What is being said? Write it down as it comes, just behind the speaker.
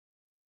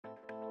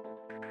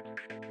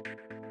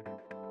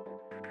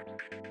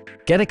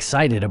Get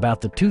excited about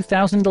the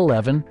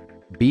 2011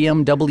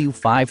 BMW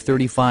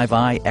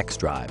 535i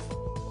xDrive.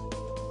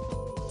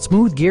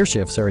 Smooth gear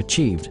shifts are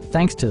achieved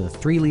thanks to the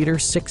 3-liter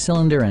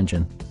 6-cylinder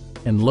engine,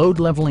 and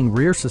load-leveling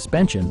rear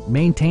suspension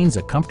maintains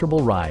a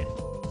comfortable ride.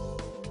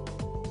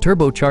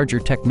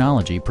 Turbocharger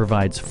technology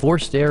provides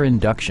forced air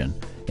induction,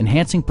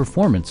 enhancing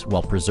performance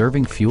while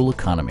preserving fuel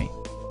economy.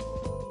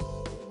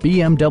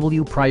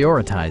 BMW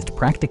prioritized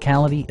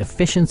practicality,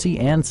 efficiency,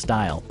 and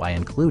style by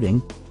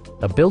including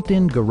a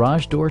built-in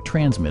garage door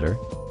transmitter,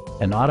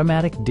 an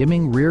automatic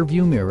dimming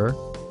rear-view mirror,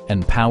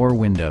 and power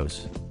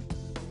windows.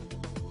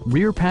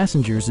 Rear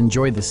passengers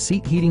enjoy the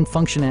seat heating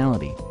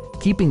functionality,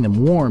 keeping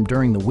them warm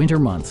during the winter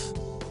months.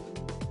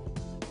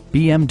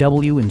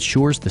 BMW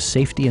ensures the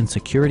safety and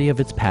security of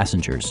its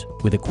passengers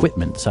with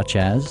equipment such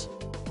as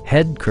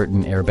head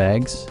curtain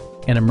airbags,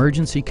 an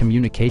emergency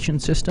communication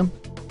system,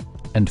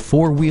 and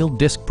 4-wheel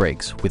disc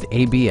brakes with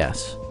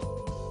ABS.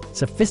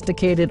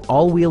 Sophisticated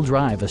all-wheel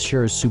drive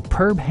assures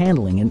superb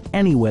handling in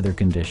any weather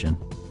condition.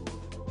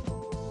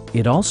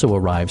 It also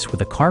arrives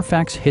with a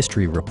Carfax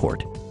history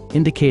report,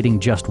 indicating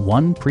just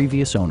one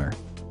previous owner.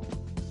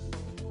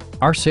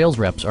 Our sales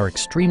reps are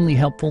extremely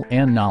helpful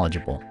and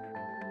knowledgeable.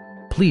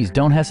 Please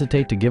don't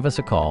hesitate to give us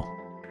a call.